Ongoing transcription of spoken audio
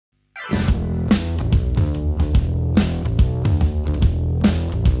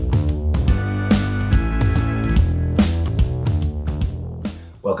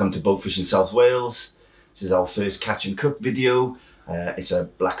welcome to Boat Fishing South Wales. This is our first catch and cook video. It's a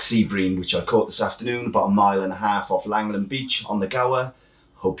black sea bream which I caught this afternoon about 1.5 miles off Langland Beach on the Gower.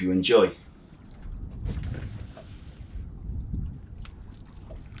 Hope you enjoy.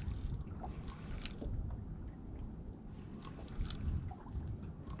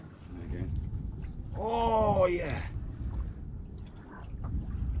 Oh yeah!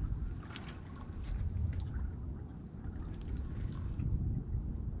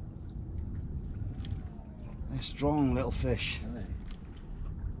 They're strong little fish.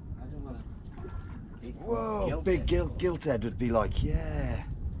 Whoa, big gilt head would be like, yeah.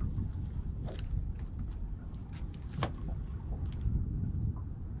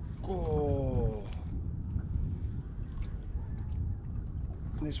 Oh.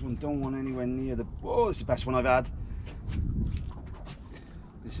 This one don't want anywhere near the... Oh, this is the best one I've had.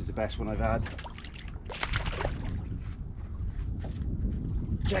 This is the best one I've had.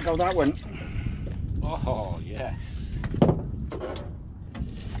 Check out that one. Oh, yes.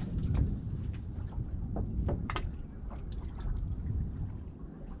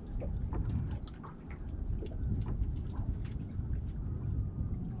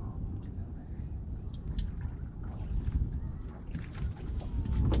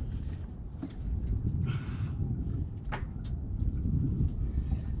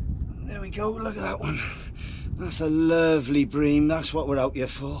 There we go, look at that one. That's a lovely bream, that's what we're out here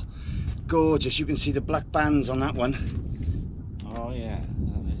for. Gorgeous, you can see the black bands on that one. Oh yeah,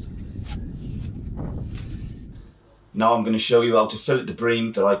 that is. Now I'm going to show you how to fillet the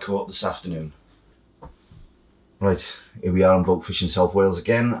bream that I caught this afternoon. Right, here we are on Boat Fishing South Wales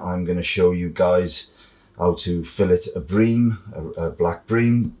again. I'm going to show you guys how to fillet a bream, a black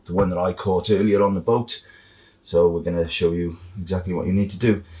bream, the one that I caught earlier on the boat. So we're going to show you exactly what you need to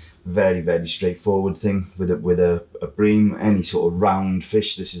do. Very, very straightforward thing with a bream, any sort of round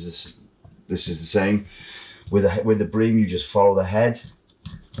fish. This is the same. With the bream, you just follow the head.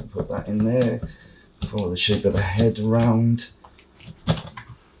 Put that in there. Follow the shape of the head around,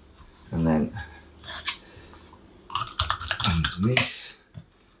 and then underneath,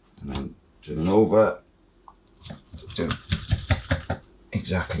 and then turn over. Do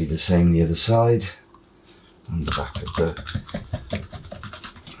exactly the same the other side. On the back of the.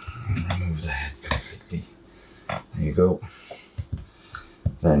 Remove the head completely. There you go.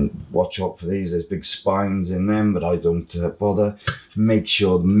 Then watch out for these. There's big spines in them, but I don't bother. Make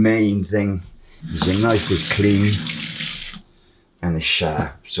sure the main thing is your knife is clean and it's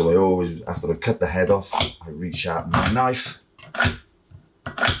sharp. So I always, after I've cut the head off, I resharpen my knife.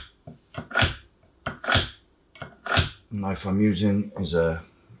 The knife I'm using is a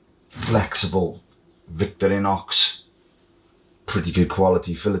flexible Victorinox. Pretty good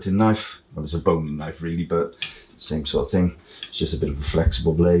quality filleting knife. Well, it's a boning knife really, but same sort of thing. It's just a bit of a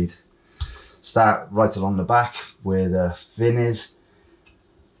flexible blade. Start right along the back where the fin is.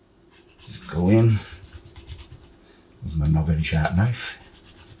 Go in with my not very sharp knife.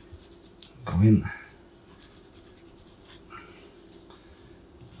 Go in.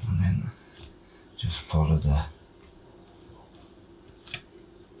 And then just follow the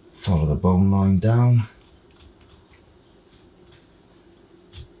bone line down.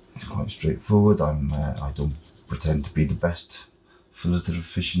 Quite straightforward. I don't pretend to be the best filleter of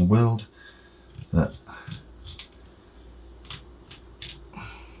fish in the world, but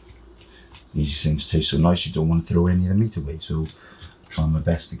these things taste so nice you don't want to throw any of the meat away, so I try my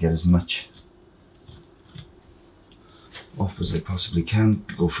best to get as much off as I possibly can.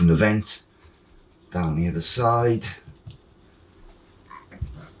 Go from the vent down the other side.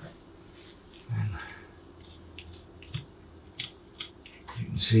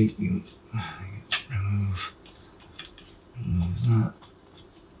 See, you remove that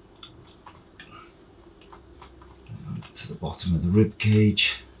to the bottom of the rib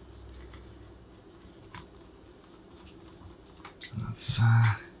cage. Not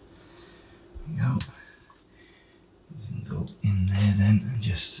far. There you go. You can go in there then and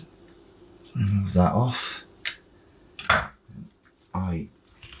just remove that off. I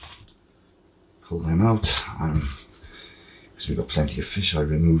pull them out. Because we've got plenty of fish, I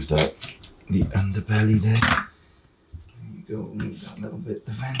removed the underbelly there. There you go, remove that little bit,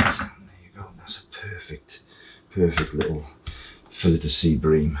 the vent, and there you go. That's a perfect little fillet of sea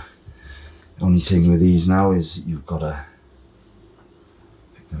bream. The only thing with these now is you've got to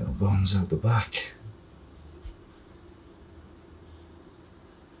pick the little bones out the back.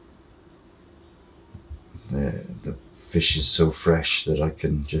 The fish is so fresh that I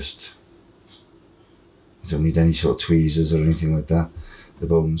can just. You don't need any sort of tweezers or anything like that. The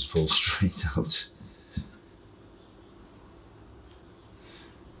bones pull straight out.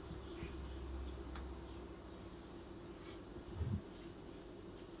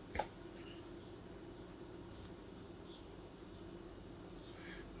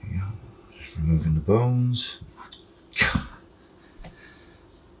 Removing the bones.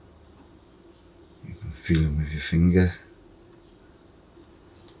 You can feel them with your finger.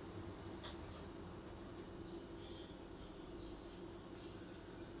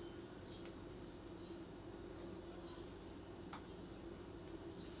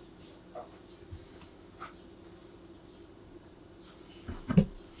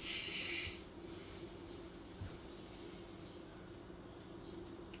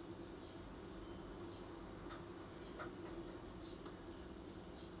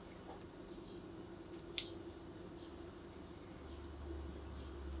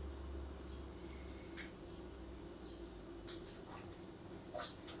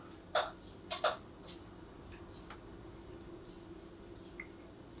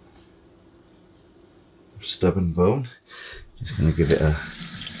 Stubborn bone. Just going to give it a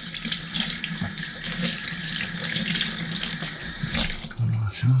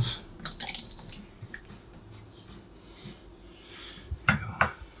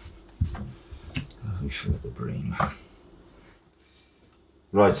lovely fillet de bream.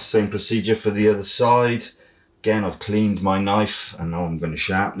 Right, same procedure for the other side. Again, I've cleaned my knife and now I'm going to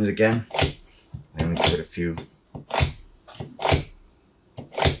sharpen it again. I only give it a few.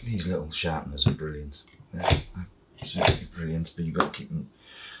 These little sharpeners are brilliant. They're absolutely brilliant, but you've got to keep them.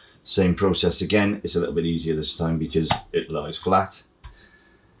 Same process again. It's a little bit easier this time because it lies flat.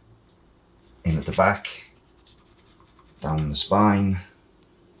 In at the back, down the spine,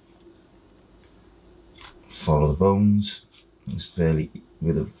 follow the bones. It's fairly,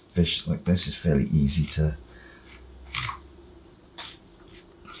 with a fish like this, it's fairly easy to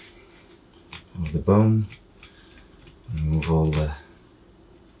follow the bone, remove all the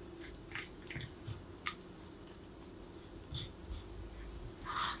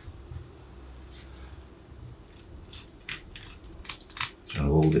trying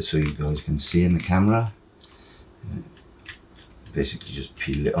to hold it so you guys can see in the camera. Basically just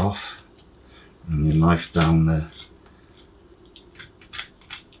peel it off and your knife down the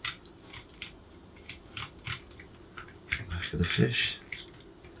back of the fish.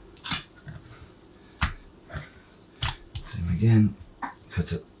 Same again,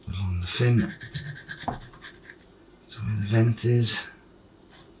 cut it along the fin to where the vent is.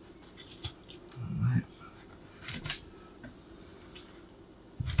 Right.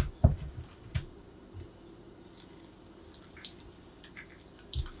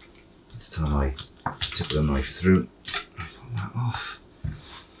 This time I tip the knife through, pull that off.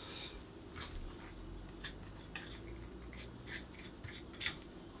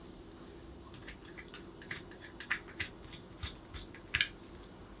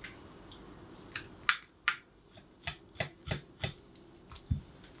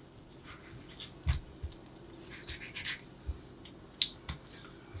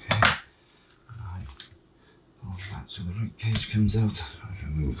 So the rib cage comes out. I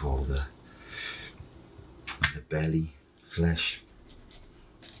remove all the belly, flesh.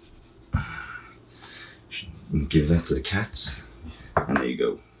 And give that to the cats, and there you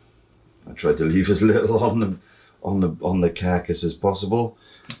go. I tried to leave as little on the carcass as possible.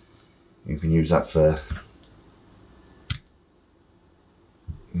 You can use that for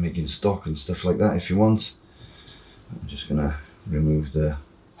making stock and stuff like that if you want. I'm just gonna remove the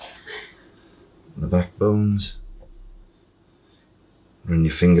backbones. Run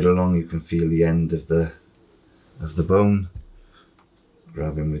your finger along, you can feel the end of the bone.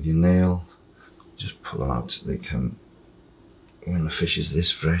 Grab him with your nail, just pull them out. They come when the fish is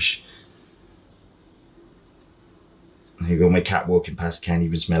this fresh. There you go, my cat walking past can't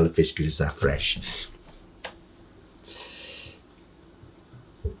even smell the fish because it's that fresh.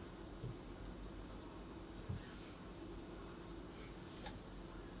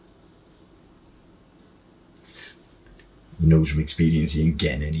 He knows from experience he ain't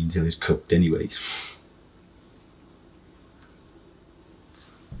getting any until it's cooked anyway.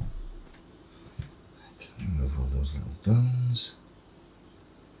 Remove all those little bones.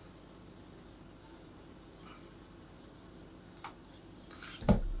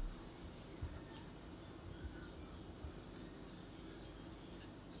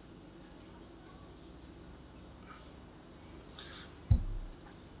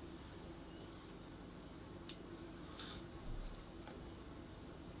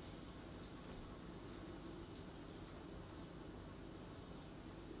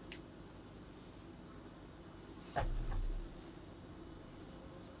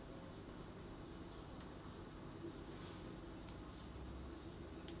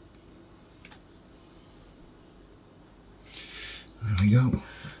 There we go.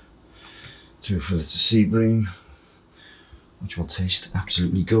 2 fillets of sea bream. which will taste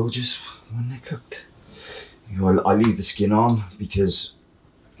absolutely gorgeous when they're cooked. Well, I leave the skin on because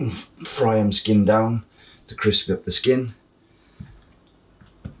fry them skin down to crisp up the skin,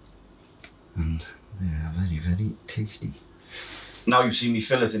 and they are very, very tasty. Now you've seen me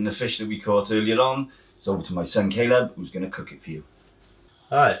filleting the fish that we caught earlier on, it's over to my son Caleb, who's going to cook it for you.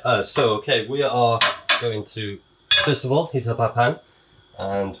 Alright, so we are going to first of all heat up our pan,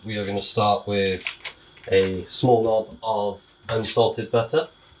 and we are going to start with a small knob of unsalted butter.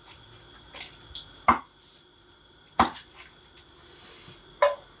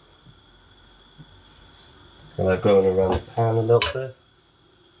 And I'm going around the pan a little bit.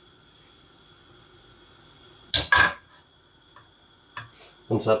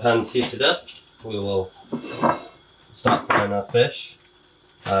 Once our pan's heated up, we will start frying our fish.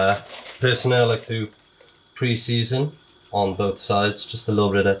 Personally, I like to pre-season on both sides, just a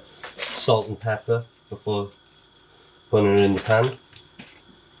little bit of salt and pepper before putting it in the pan.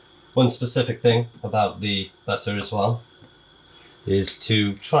 One specific thing about the butter as well is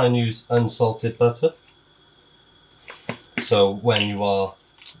to try and use unsalted butter. So when you're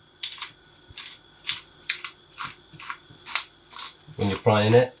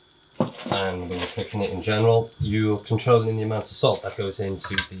frying it and when you're cooking it in general, you're controlling the amount of salt that goes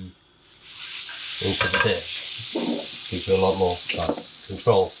into the dish. Gives you a lot more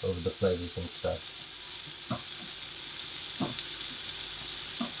control over the flavours and stuff.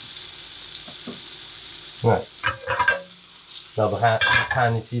 Right, now the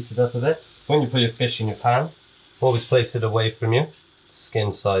pan is heated up a bit. When you put your fish in your pan, always place it away from you,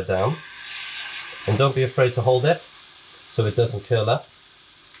 skin side down, and don't be afraid to hold it so it doesn't curl up.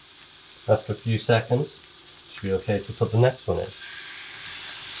 After a few seconds, it should be okay to put the next one in.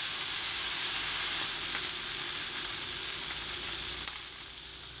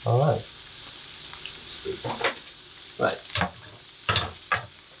 Alright. Right.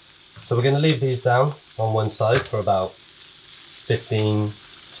 So we're going to leave these down on one side for about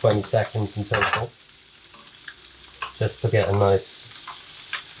 15-20 seconds in total, just to get a nice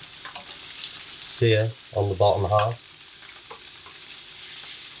sear on the bottom half.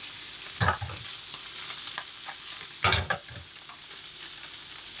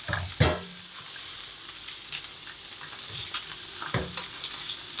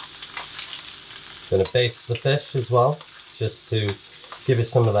 Going to baste the fish as well, just to give it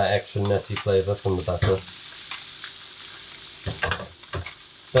some of that extra nutty flavour from the butter.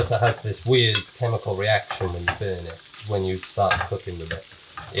 Butter has this weird chemical reaction when you burn it, when you start cooking with it.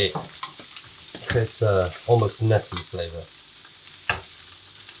 It creates a almost nutty flavour.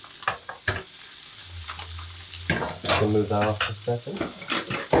 I can move that off for a second.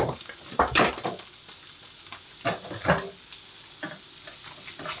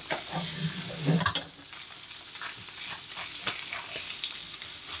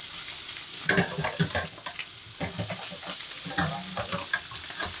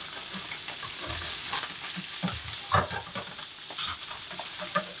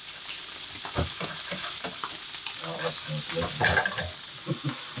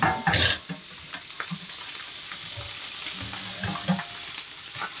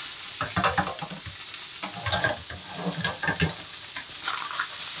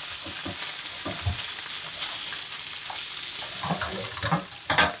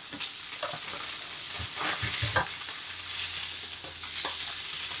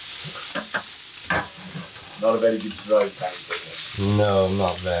 Not a very good fry pan, is it? No,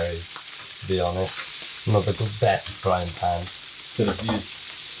 not very, to be honest. Not the best frying pan. Could have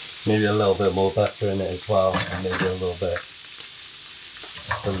used maybe a little bit more butter in it as well, and maybe a little bit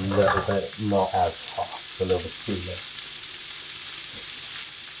not as hot, a little bit cooler.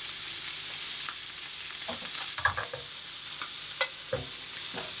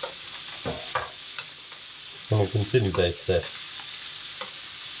 I'm going to continue baste this.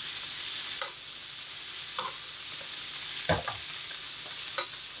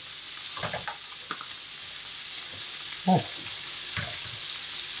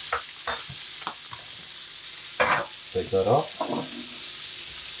 Take that off.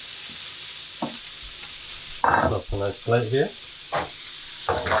 That's a nice plate here.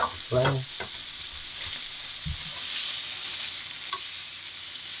 Flame.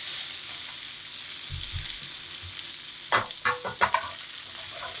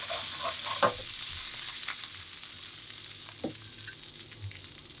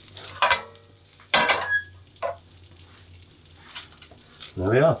 There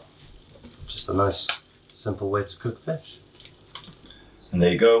we are. Just a nice, simple way to cook fish. And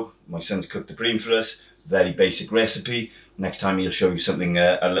there you go. My son's cooked the bream for us. Very basic recipe. Next time he'll show you something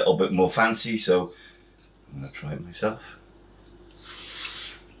a little bit more fancy. So I'm going to try it myself.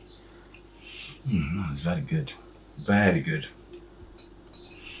 That's very good. Very good.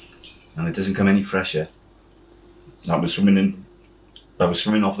 And it doesn't come any fresher. That was swimming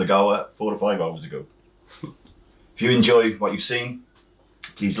off the gower 4 or 5 hours ago. If you enjoy what you've seen,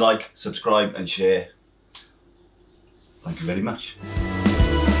 please like, subscribe and share. Thank you very much.